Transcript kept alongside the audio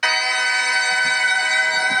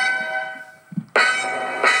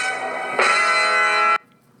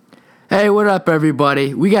what up,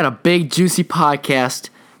 everybody? We got a big, juicy podcast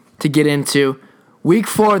to get into. Week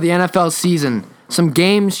 4 of the NFL season. Some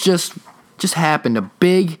games just happened. A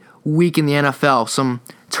big week in the NFL. Some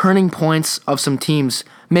turning points of some teams.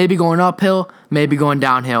 Maybe going uphill, maybe going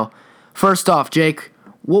downhill. First off, Jake,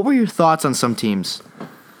 what were your thoughts on some teams?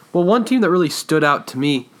 Well, one team that really stood out to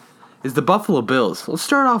me is the Buffalo Bills. Let's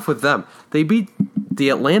start off with them. They beat the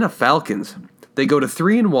Atlanta Falcons. They go to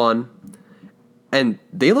 3-1, and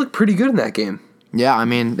they look pretty good in that game. Yeah, I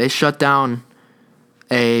mean, they shut down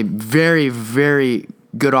a very, very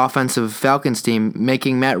good offensive Falcons team,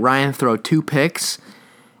 making Matt Ryan throw 2 picks,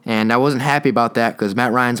 and I wasn't happy about that because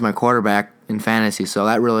Matt Ryan's my quarterback in fantasy, so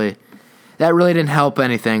that really didn't help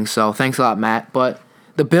anything, so thanks a lot, Matt. But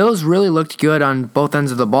the Bills really looked good on both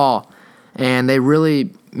ends of the ball, and they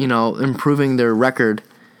really, improving their record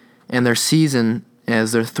and their season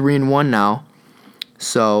as they're 3-1 now.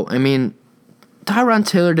 So, I mean, Tyron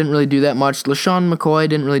Taylor didn't really do that much. LaShawn McCoy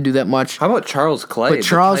didn't really do that much. How about Charles Clay? But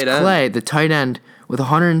Charles Clay, the tight end, with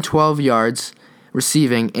 112 yards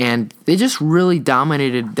receiving, and they just really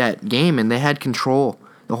dominated that game, and they had control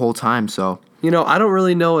the whole time. So, I don't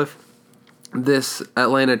really know if this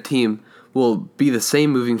Atlanta team will be the same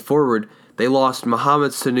moving forward. They lost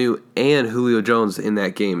Mohamed Sanu and Julio Jones in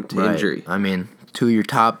that game to injury. I mean, 2 of your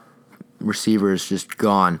top receivers just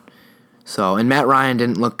gone. So, and Matt Ryan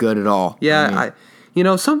didn't look good at all. Yeah,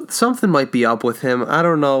 something might be up with him. I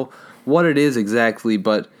don't know what it is exactly,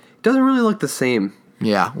 but it doesn't really look the same.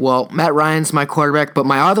 Yeah, well, Matt Ryan's my quarterback, but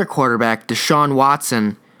my other quarterback, Deshaun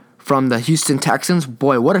Watson from the Houston Texans,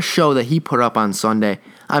 boy, what a show that he put up on Sunday.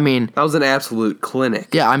 I mean, that was an absolute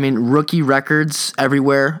clinic. Yeah, I mean, rookie records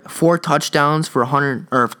everywhere. 4 touchdowns for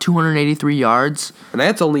 283 yards. And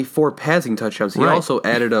that's only 4 passing touchdowns. He also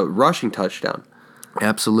added a rushing touchdown.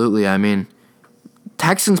 Absolutely. I mean,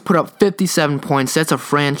 Texans put up 57 points. That's a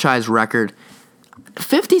franchise record.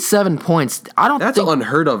 57 points. That's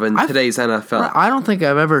unheard of in today's NFL. I don't think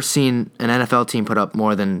I've ever seen an NFL team put up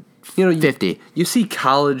more than 50. You see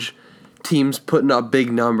college teams putting up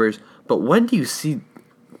big numbers, but when do you see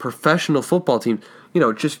professional football teams,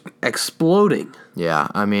 just exploding? Yeah,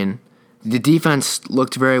 I mean, the defense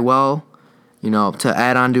looked very well, to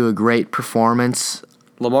add on to a great performance.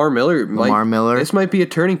 Lamar Miller. This might be a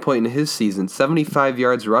turning point in his season. 75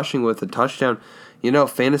 yards rushing with a touchdown.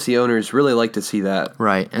 Fantasy owners really like to see that.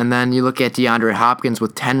 Right. And then you look at DeAndre Hopkins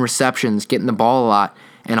with 10 receptions, getting the ball a lot,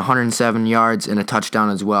 and 107 yards and a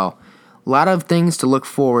touchdown as well. A lot of things to look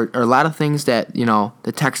forward, or a lot of things that,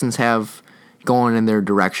 the Texans have going in their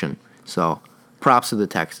direction. So, props to the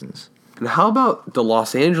Texans. And how about the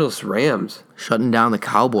Los Angeles Rams? Shutting down the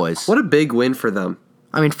Cowboys. What a big win for them.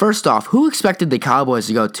 I mean, first off, who expected the Cowboys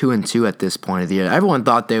to go 2-2 at this point of the year? Everyone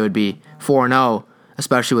thought they would be 4-0,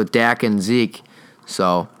 especially with Dak and Zeke.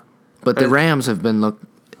 So, but the Rams have been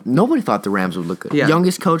nobody thought the Rams would look good. Yeah.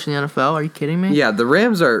 Youngest coach in the NFL, are you kidding me? Yeah, the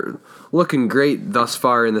Rams are looking great thus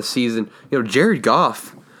far in the season. Jared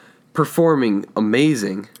Goff performing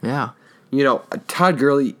amazing. Yeah. Todd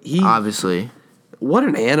Gurley, obviously. What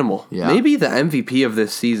an animal. Yeah. Maybe the MVP of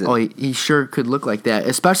this season. Oh, he sure could look like that,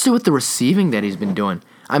 especially with the receiving that he's been doing.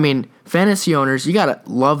 I mean, fantasy owners, you got to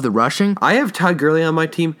love the rushing. I have Todd Gurley on my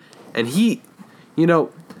team, and he,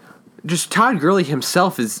 just Todd Gurley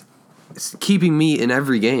himself is keeping me in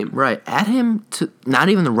every game. Right. Add him to not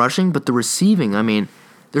even the rushing, but the receiving. I mean,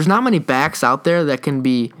 there's not many backs out there that can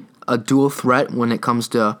be a dual threat when it comes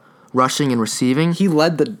to rushing and receiving. He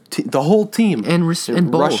led the whole team in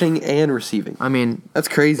both. Rushing and receiving. I mean, that's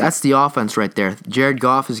crazy. That's the offense right there. Jared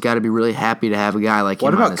Goff has got to be really happy to have a guy like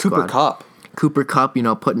him on his squad. What about Cooper Kupp? Cooper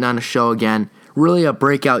Kupp, putting on a show again. Really a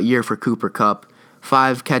breakout year for Cooper Kupp.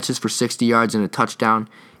 5 catches for 60 yards and a touchdown.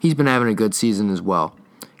 He's been having a good season as well.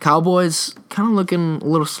 Cowboys kind of looking a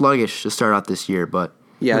little sluggish to start out this year, but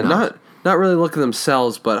yeah, not really looking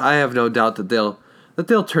themselves, but I have no doubt that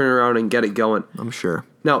they'll turn around and get it going. I'm sure.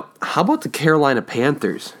 Now, how about the Carolina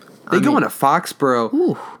Panthers? They go into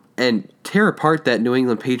Foxborough and tear apart that New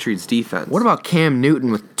England Patriots defense. What about Cam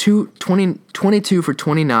Newton with 22 for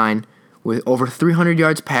 29 with over 300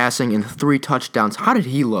 yards passing and 3 touchdowns? How did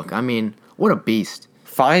he look? I mean, what a beast.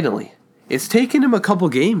 Finally. It's taken him a couple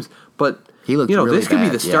games, but he looked really this could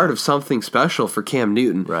bad, be the start of something special for Cam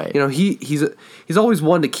Newton. Right. He's always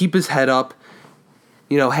one to keep his head up,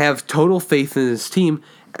 have total faith in his team,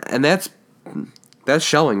 and that's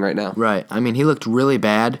showing right now. Right. I mean, he looked really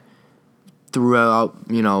bad throughout,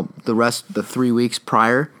 the 3 weeks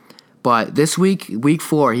prior. But this week, week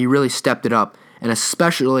 4, he really stepped it up. And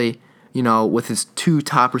especially with his two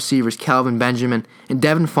top receivers, Calvin Benjamin and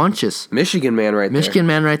Devin Funchess. Michigan man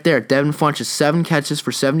right there. Devin Funchess, 7 catches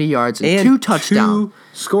for 70 yards and 2 touchdowns. 2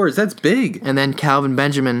 scores. That's big. And then Calvin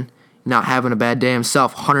Benjamin, not having a bad day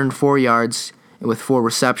himself, 104 yards with 4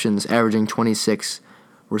 receptions, averaging 26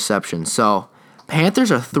 receptions. So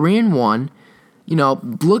Panthers are 3-1.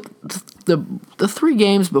 Look, the 3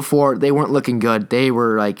 games before, they weren't looking good. They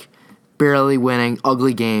were like barely winning,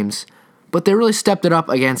 ugly games. But they really stepped it up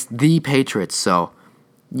against the Patriots. So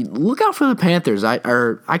look out for the Panthers. I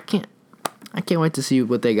can't wait to see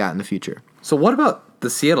what they got in the future. So what about the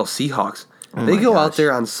Seattle Seahawks? They go out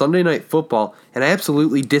there on Sunday Night Football and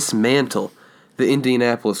absolutely dismantle the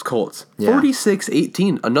Indianapolis Colts. Yeah.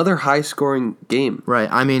 46-18, another high-scoring game. Right.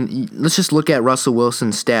 I mean, let's just look at Russell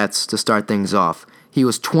Wilson's stats to start things off. He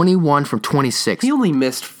was 21 from 26. He only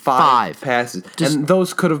missed 5 passes, and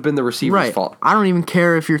those could have been the receiver's fault. I don't even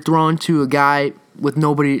care if you're throwing to a guy with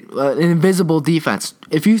nobody, an invisible defense.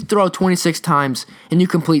 If you throw 26 times and you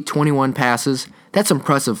complete 21 passes, that's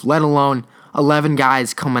impressive, let alone 11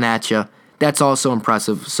 guys coming at you. That's also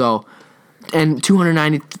impressive. So, and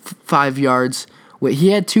 295 yards.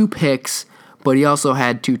 He had 2 picks, but he also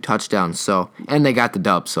had 2 touchdowns. So, and they got the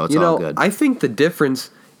dub, so it's all good. I think the difference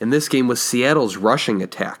in this game was Seattle's rushing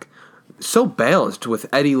attack. So balanced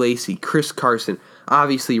with Eddie Lacy, Chris Carson,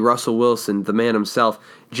 obviously Russell Wilson, the man himself,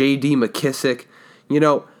 J.D. McKissick.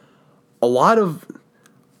 A lot of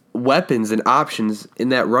weapons and options in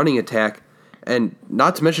that running attack. And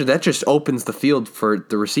not to mention, that just opens the field for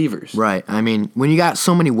the receivers. Right. I mean, when you got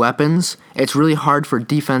so many weapons, it's really hard for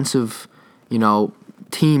defensive,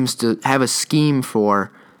 teams to have a scheme to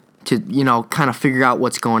kind of figure out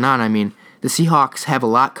what's going on. I mean, the Seahawks have a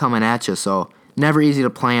lot coming at you, so never easy to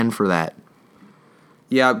plan for that.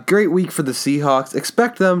 Yeah, great week for the Seahawks.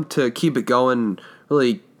 Expect them to keep it going and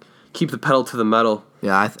really keep the pedal to the metal.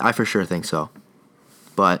 Yeah, I for sure think so.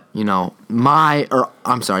 But,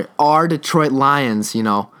 our Detroit Lions,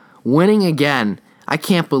 winning again. I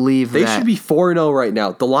can't believe they that. They should be 4-0 right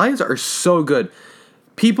now. The Lions are so good.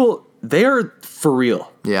 People, they are for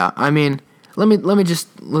real. Yeah, I mean, let me just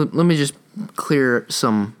clear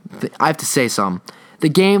some. I have to say something. The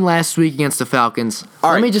game last week against the Falcons.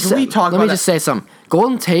 All right, let me just say something.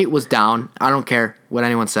 Golden Tate was down. I don't care what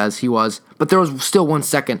anyone says. He was, but there was still 1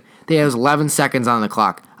 second. There was 11 seconds on the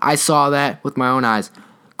clock. I saw that with my own eyes.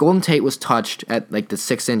 Golden Tate was touched at like the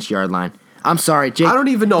 6-inch yard line. I'm sorry, Jake. I don't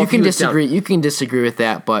even know if he was down. You can disagree with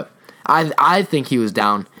that, but I think he was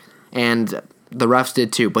down, and the refs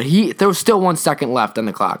did too. But there was still 1 second left on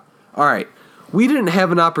the clock. All right, we didn't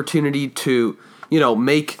have an opportunity to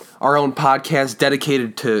make our own podcast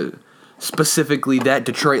dedicated to specifically that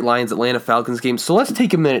Detroit Lions Atlanta Falcons game. So let's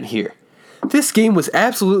take a minute here. This game was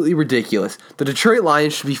absolutely ridiculous. The Detroit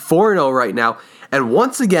Lions should be 4-0 right now, and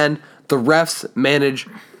once again, the refs manage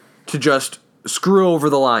to just screw over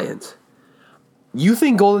the Lions. You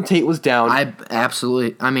think Golden Tate was down? I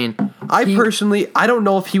personally, I don't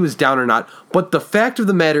know if he was down or not, but the fact of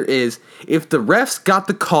the matter is, if the refs got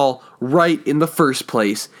the call right in the first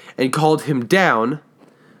place and called him down,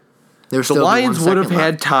 the Lions would have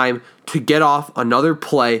had time to get off another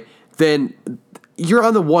play. Then you're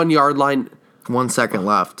on the 1 yard line. 1 second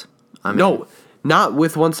left. No, not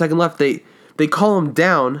with 1 second left. They call him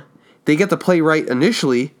down. They get the play right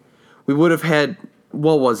initially. We would have had,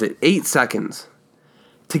 8 seconds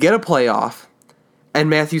to get a play off, and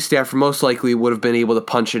Matthew Stafford most likely would have been able to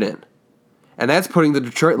punch it in. And that's putting the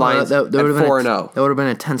Detroit Lions at 4-0. That would have been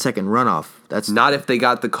a 10-second runoff. That's not if they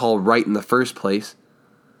got the call right in the first place.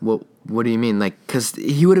 What do you mean? Because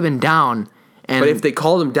he would have been down. But if they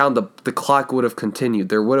called him down, the clock would have continued.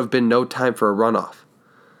 There would have been no time for a runoff.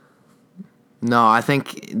 No, I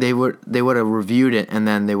think they would have reviewed it, and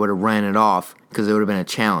then they would have ran it off because it would have been a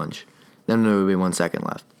challenge. Then there would be 1 second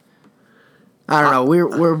left. I don't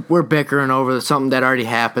know. We're bickering over something that already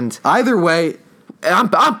happened. Either way,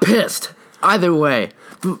 I'm pissed. Either way,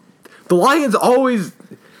 the Lions always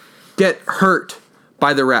get hurt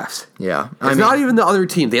by the refs. Yeah, it's not even the other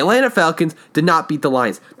team. The Atlanta Falcons did not beat the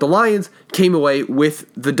Lions. The Lions came away with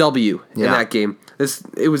the W in that game.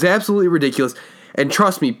 It was absolutely ridiculous. And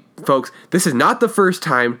trust me, folks, this is not the first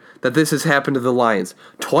time that this has happened to the Lions.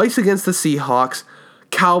 Twice against the Seahawks,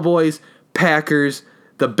 Cowboys, Packers,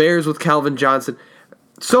 the Bears with Calvin Johnson.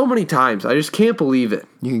 So many times. I just can't believe it.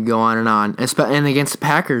 You can go on. And against the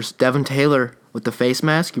Packers, Devin Taylor with the face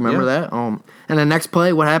mask. You remember that? And the next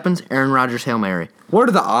play, what happens? Aaron Rodgers Hail Mary. What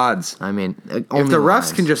are the odds? I mean, if the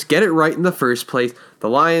refs can just get it right in the first place, the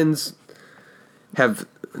Lions have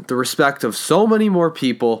the respect of so many more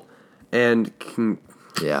people and can...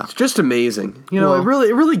 Yeah. It's just amazing. It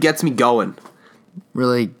really gets me going.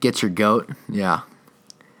 really gets your goat. Yeah.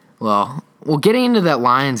 Well, getting into that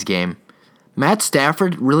Lions game, Matt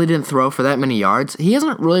Stafford really didn't throw for that many yards. He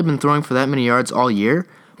hasn't really been throwing for that many yards all year,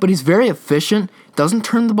 but he's very efficient, doesn't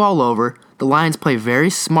turn the ball over. The Lions play very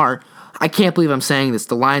smart. I can't believe I'm saying this.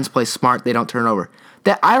 The Lions play smart, they don't turn over.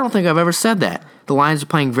 I don't think I've ever said that. The Lions are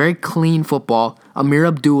playing very clean football. Amir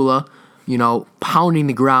Abdullah, pounding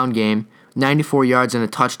the ground game, 94 yards and a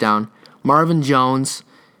touchdown. Marvin Jones,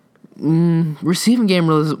 receiving game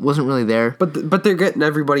wasn't really there. But they're getting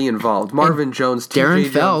everybody involved. Marvin Jones, Darren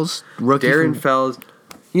Fells, rookie. Darren Fells.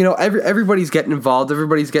 Everybody's getting involved.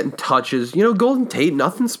 Everybody's getting touches. Golden Tate,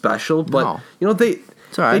 nothing special, but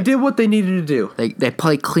they did what they needed to do. They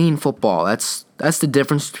play clean football. That's the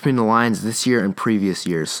difference between the Lions this year and previous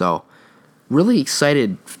years. So, really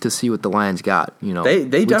excited to see what the Lions got.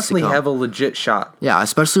 They definitely have a legit shot. Yeah,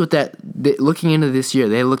 especially with that. Looking into this year,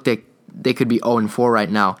 they could be 0-4 right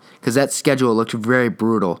now because that schedule looked very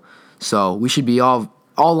brutal. So we should be all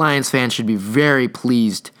Lions fans should be very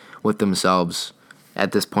pleased with themselves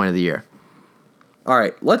at this point of the year. All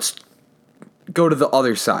right, let's go to the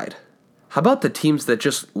other side. How about the teams that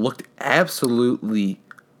just looked absolutely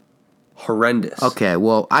horrendous? Okay,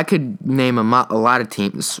 well, I could name a lot of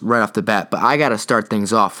teams right off the bat, but I got to start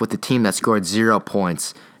things off with the team that scored 0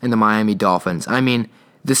 points in the Miami Dolphins. I mean,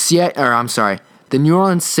 the New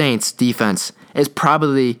Orleans Saints defense is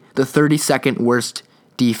probably the 32nd worst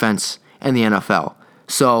defense in the NFL.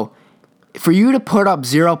 So, for you to put up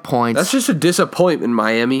 0 points... That's just a disappointment,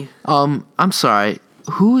 Miami. I'm sorry.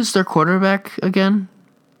 Who is their quarterback again?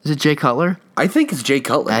 Is it Jay Cutler? I think it's Jay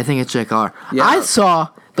Cutler. I think it's Jay Cutler. Yeah. I saw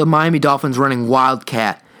the Miami Dolphins running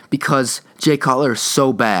Wildcat because Jay Cutler is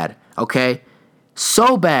so bad, okay?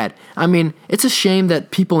 So bad. I mean, it's a shame that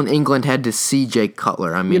people in England had to see Jay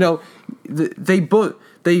Cutler. I mean,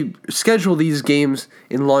 they schedule these games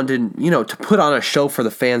in London, to put on a show for the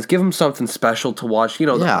fans, give them something special to watch. They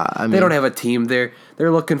don't have a team there.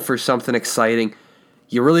 They're looking for something exciting.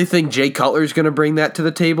 You really think Jay Cutler's going to bring that to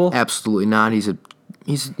the table? Absolutely not.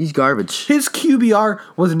 He's garbage. His QBR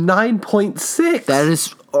was 9.6. That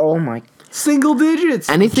is, oh my. Single digits.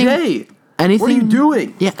 Jay, what are you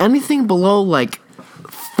doing? Yeah, anything below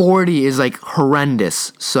 40 is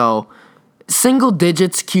horrendous. So, single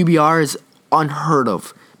digits QBR is unheard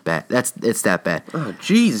of. Bad. It's that bad. Oh,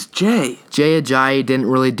 jeez, Jay. Jay Ajayi didn't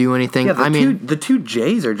really do anything. Yeah, the two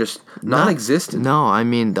Jays are just non-existent. No, I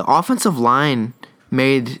mean the offensive line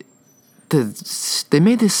made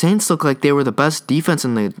the Saints look like they were the best defense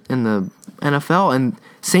in the NFL, and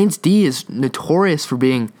Saints D is notorious for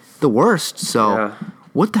being the worst. So,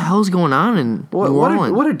 What the hell's going on in New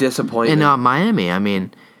Orleans? What a disappointment in Miami. I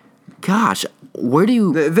mean, gosh, where do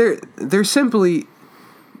you? They're simply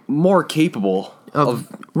more capable of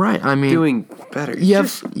right. I mean, doing better. You have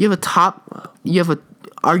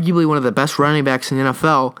arguably one of the best running backs in the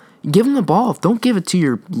NFL. Give him the ball. Don't give it to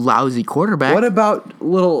your lousy quarterback. What about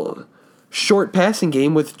little short passing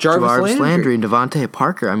game with Jarvis Landry and Devontae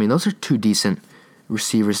Parker? I mean, those are two decent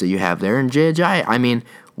receivers that you have there. And Jay Ajayi, I mean,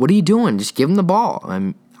 what are you doing? Just give him the ball.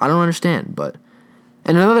 I don't understand.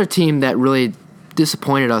 And another team that really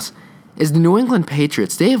disappointed us is the New England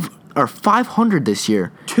Patriots. They are 500 this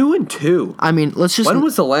year. 2-2. I mean, let's just... When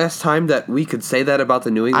was the last time that we could say that about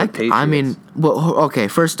the New England Patriots? I mean, well, okay,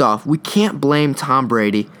 first off, we can't blame Tom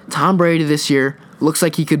Brady. Tom Brady this year looks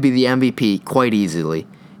like he could be the MVP quite easily.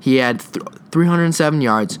 He had 307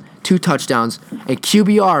 yards, 2 touchdowns, a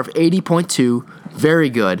QBR of 80.2. Very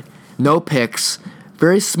good. No picks.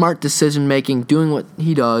 Very smart decision-making, doing what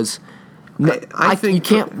he does. I think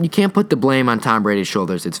you can't put the blame on Tom Brady's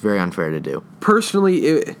shoulders. It's very unfair to do.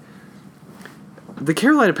 Personally, the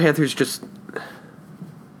Carolina Panthers just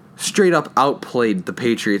straight up outplayed the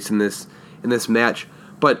Patriots in this match.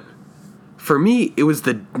 But for me, it was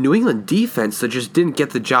the New England defense that just didn't get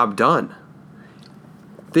the job done.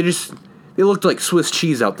 They looked like Swiss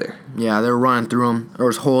cheese out there. Yeah, they were running through them. There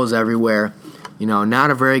was holes everywhere. Not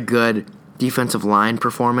a very good defensive line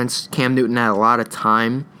performance. Cam Newton had a lot of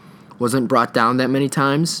time. Wasn't brought down that many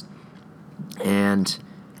times. And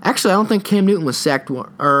actually, I don't think Cam Newton was sacked.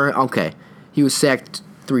 He was sacked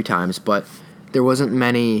 3 times, but there wasn't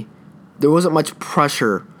much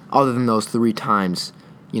pressure other than those 3 times.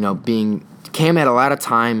 Cam had a lot of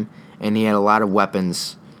time and he had a lot of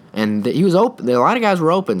weapons, and he was open. A lot of guys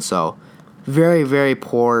were open, so very, very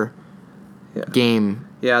poor game.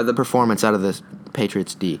 Yeah, the performance out of the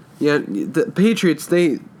Patriots D. Yeah, the Patriots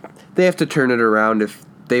they have to turn it around if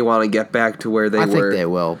they want to get back to where they were. I think they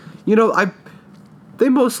will. They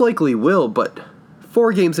most likely will, but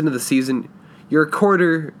 4 games into the season, you're a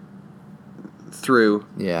quarter through.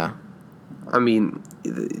 Yeah. I mean,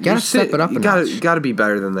 you got to step it up a notch. You got to be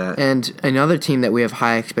better than that. And another team that we have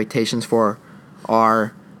high expectations for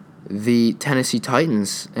are the Tennessee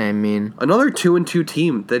Titans. I mean, another 2-2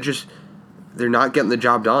 team that they're not getting the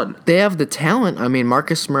job done. They have the talent. I mean,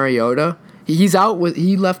 Marcus Mariota, he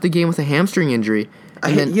left the game with a hamstring injury.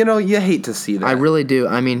 You hate to see that. I really do.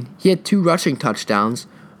 I mean, he had 2 rushing touchdowns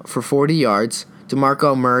for 40 yards.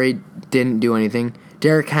 DeMarco Murray didn't do anything.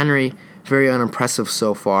 Derrick Henry, very unimpressive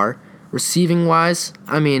so far. Receiving wise,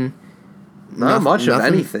 I mean, not much of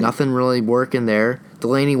anything. Nothing really working there.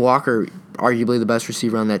 Delaney Walker, arguably the best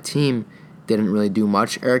receiver on that team, didn't really do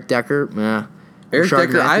much. Eric Decker, Eric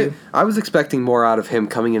Decker, I was expecting more out of him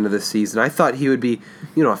coming into this season. I thought he would be,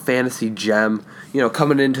 a fantasy gem,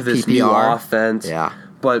 coming into this PPR. new offense. Yeah.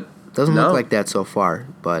 But doesn't look like that so far.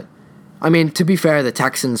 But, I mean, to be fair, the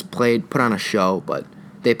Texans put on a show, but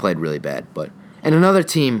they played really bad. And another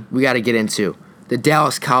team we got to get into, the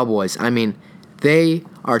Dallas Cowboys. I mean, they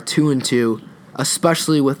are 2-2,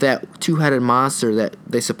 especially with that 2-headed monster that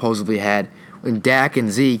they supposedly had in Dak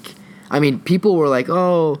and Zeke. I mean, people were like,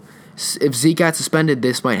 oh, if Zeke got suspended,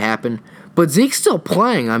 this might happen. But Zeke's still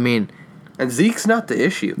playing. I mean, and Zeke's not the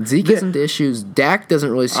issue. Zeke isn't the issue. Dak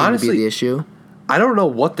doesn't really seem to be the issue. I don't know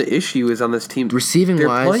what the issue is on this team. Receiving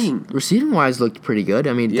wise looked pretty good.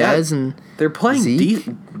 I mean, Dez and they're playing Zeke,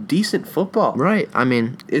 decent football. Right. I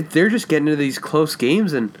mean, they're just getting into these close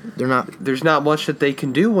games, and there's not much that they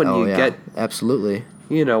can do when get absolutely.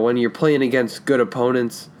 When you're playing against good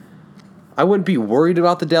opponents. I wouldn't be worried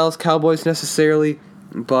about the Dallas Cowboys necessarily,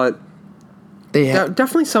 but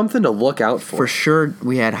definitely something to look out for. For sure,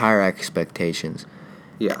 we had higher expectations.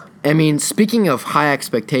 Yeah. I mean, speaking of high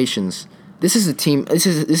expectations, this is a team. This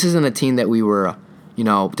isn't a team that we were,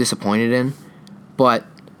 disappointed in, but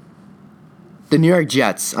the New York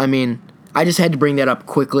Jets. I mean, I just had to bring that up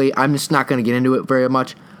quickly. I'm just not going to get into it very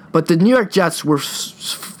much. But the New York Jets were,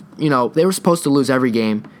 they were supposed to lose every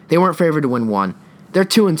game. They weren't favored to win one. They're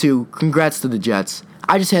 2-2. Congrats to the Jets.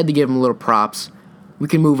 I just had to give them a little props. We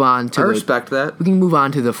can move on to I respect that. We can move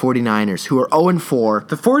on to the 49ers, who are 0-4.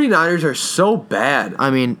 The 49ers are so bad. I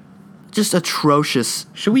mean, just atrocious.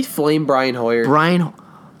 Should we flame Brian Hoyer?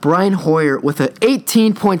 Brian Hoyer with an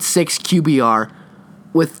 18.6 QBR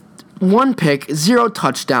with 1 pick, 0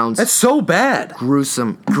 touchdowns. That's so bad.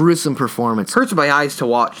 Gruesome performance. Hurts my eyes to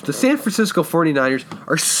watch. The San Francisco 49ers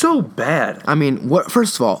are so bad. I mean,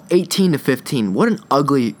 first of all, 18-15. What an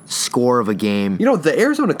ugly score of a game. The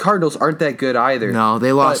Arizona Cardinals aren't that good either. No,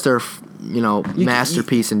 they lost their,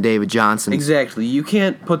 masterpiece in David Johnson. Exactly. You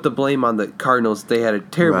can't put the blame on the Cardinals. They had a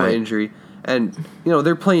terrible injury. And,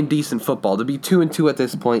 they're playing decent football. To be 2-2 at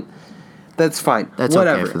this point, that's fine. That's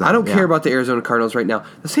whatever. Okay for them. I don't care about the Arizona Cardinals right now.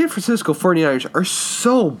 The San Francisco 49ers are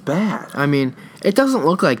so bad. I mean, it doesn't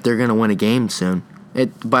look like they're going to win a game soon.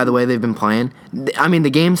 By the way they've been playing. I mean, the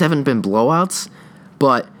games haven't been blowouts,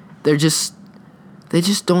 but they just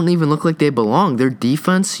don't even look like they belong. Their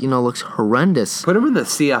defense, looks horrendous. Put them in the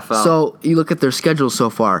CFL. So, you look at their schedule so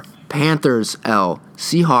far. Panthers, L.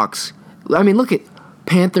 Seahawks. I mean, look at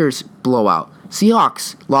Panthers, blowout.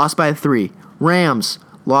 Seahawks, lost by 3. Rams,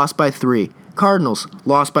 lost by 3. Cardinals,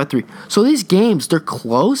 lost by 3. So these games, they're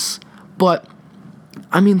close, but,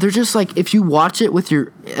 I mean, they're just like, if you watch it with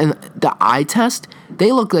the eye test,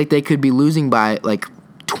 they look like they could be losing by,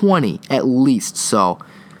 20 at least. So,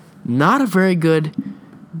 not a very good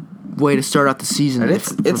way to start out the season. And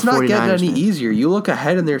it's not getting any easier. You look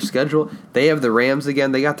ahead in their schedule, they have the Rams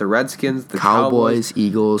again, they got the Redskins, the Cowboys,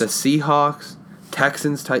 Eagles, the Seahawks,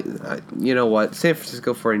 Texans, Titans. You know what? San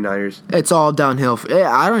Francisco 49ers. It's all downhill.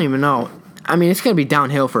 I don't even know. I mean, it's going to be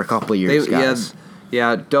downhill for a couple of years, guys.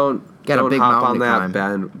 Yeah, don't big hop on mountain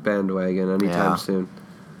that bandwagon anytime soon.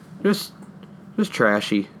 Just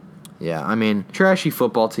trashy. Yeah, I mean... Trashy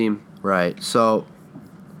football team. Right. So,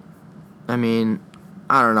 I mean,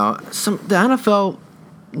 I don't know. The NFL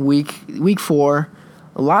week 4,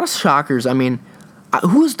 a lot of shockers. I mean,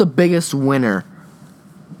 who's the biggest winner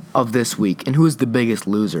of this week, and who's the biggest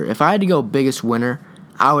loser? If I had to go biggest winner,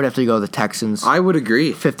 I would have to go the Texans. I would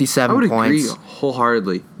agree. 57 points. I would agree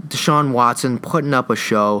wholeheartedly. Deshaun Watson putting up a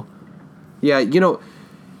show. Yeah,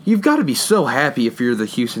 you've got to be so happy if you're the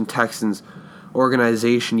Houston Texans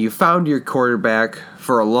organization. You found your quarterback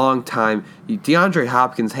for a long time. DeAndre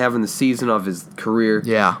Hopkins having the season of his career.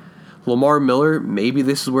 Yeah. Lamar Miller, maybe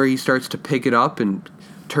this is where he starts to pick it up and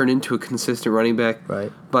turn into a consistent running back.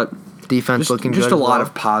 Right. But defense looking good. Just a lot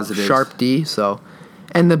of positives. Sharp D, so.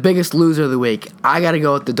 And the biggest loser of the week, I got to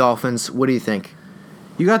go with the Dolphins. What do you think?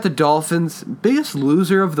 You got the Dolphins. Biggest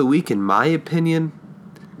loser of the week, in my opinion,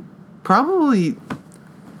 probably.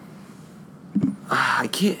 I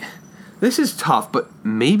can't. This is tough, but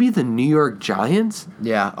maybe the New York Giants?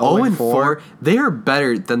 Yeah, 0-4. They are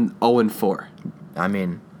better than 0-4. I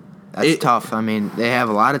mean, that's tough. I mean, they have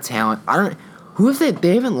a lot of talent. Who have they?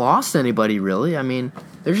 They haven't lost anybody really. I mean,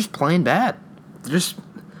 they're just playing bad.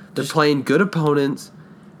 They're playing good opponents,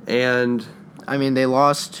 and I mean, they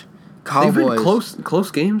lost Cowboys. They've been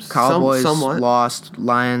close games. Cowboys somewhat. lost.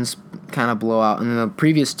 Lions kind of blowout, and then the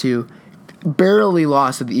previous two barely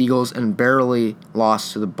lost to the Eagles and barely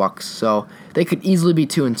lost to the Bucks. So they could easily be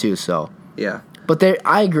 2-2. So yeah, but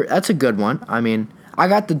I agree. That's a good one. I mean, I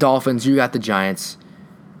got the Dolphins. You got the Giants.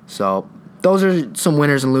 So those are some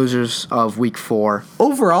winners and losers of Week 4.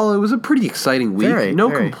 Overall, it was a pretty exciting week. Very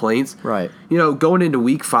complaints. Right. Going into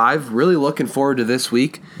Week 5, really looking forward to this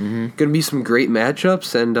week. Mm-hmm. Going to be some great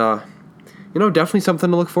matchups, and definitely something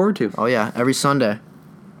to look forward to. Oh yeah, every Sunday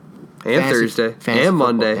and Thursday and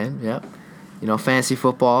Monday. Yep. Fantasy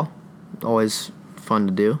football, always fun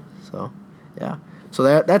to do. So yeah.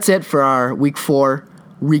 So that's it for our Week 4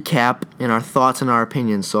 recap and our thoughts and our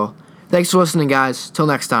opinions. So thanks for listening, guys. Till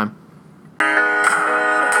next time.